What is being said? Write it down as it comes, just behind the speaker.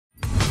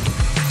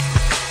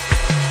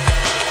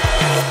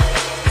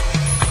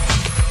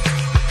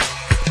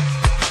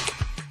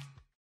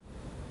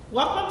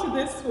of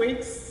this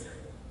week's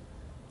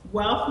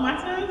Wealth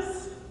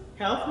Matters,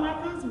 Health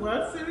Matters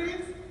World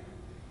Series.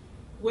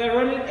 We're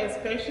running a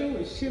special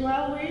with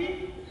Sheila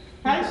Lee.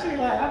 Hi,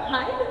 Sheila.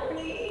 Hi,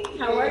 Tiffany.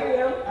 How are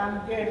you?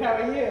 I'm good. How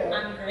are you?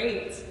 I'm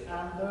great.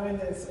 I'm doing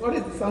this. What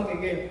is the song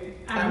again?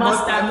 I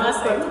must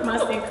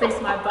increase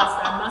my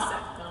bust. I must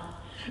have.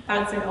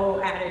 That's an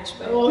old adage,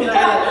 but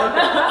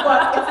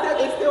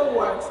but it still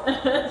works.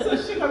 So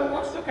Sheila, we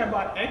want to talk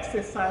about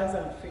exercise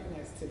and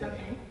fitness today.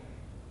 Okay.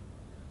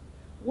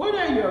 What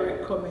are your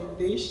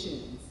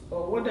recommendations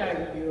or what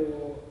are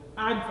your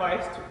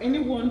advice to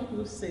anyone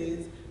who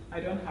says,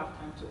 I don't have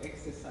time to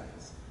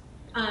exercise?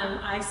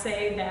 I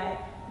say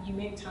that you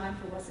make time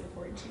for what's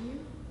important to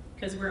you,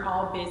 because we're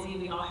all busy,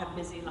 we all have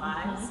busy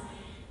lives,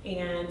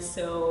 and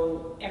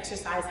so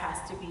exercise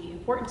has to be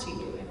important to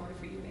you in order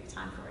for you to make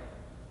time for it.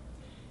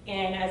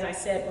 And as I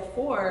said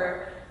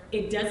before,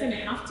 it doesn't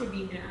have to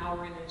be an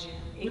hour in the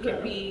gym. It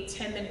could be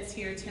 10 minutes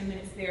here, 10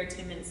 minutes there,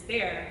 10 minutes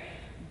there,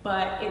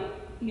 but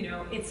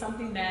it's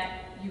something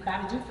that you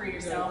got to do for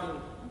yourself,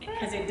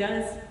 because it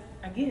does,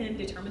 again,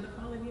 determine the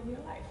quality of your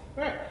life.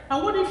 Right.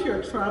 And what if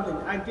you're traveling?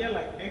 Are there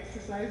like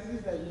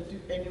exercises that you do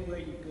anywhere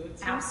you go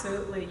to?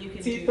 Absolutely. You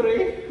can T3?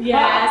 do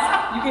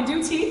Yes, you can do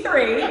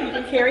T3. You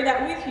can carry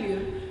that with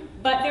you.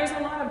 But there's a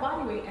lot of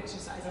body weight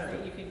exercises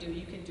that you can do.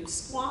 You can do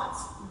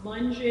squats,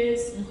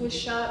 lunges,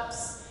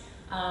 push-ups.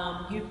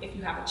 If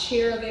you have a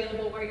chair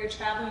available while you're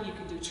traveling, you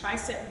can do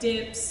tricep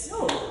dips.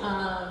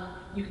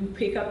 You can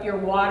pick up your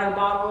water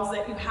bottles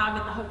that you have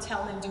in the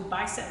hotel and do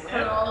bicep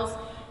curls.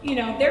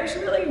 There's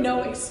really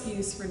no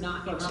excuse for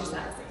not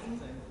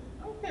exercising.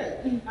 Okay.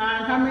 And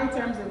how many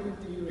times a week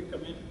do you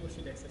recommend people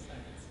should exercise?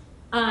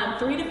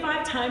 3 to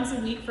 5 times a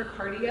week for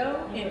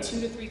cardio and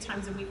 2 to 3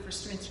 times a week for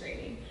strength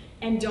training.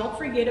 And don't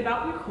forget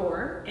about your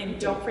core, and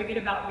don't forget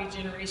about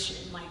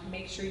regeneration. Like,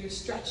 make sure you're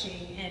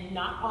stretching and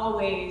not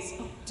always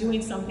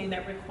doing something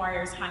that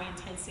requires high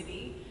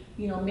intensity.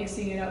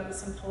 Mixing it up with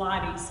some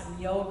Pilates, some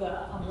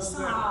yoga, a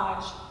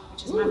massage,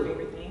 which is my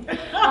favorite thing.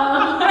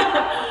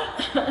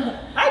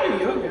 I do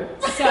yoga.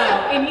 So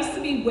it needs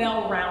to be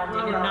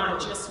well-rounded and not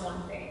just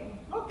one thing.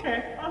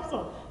 Okay,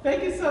 awesome.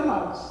 Thank you so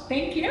much.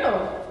 Thank you.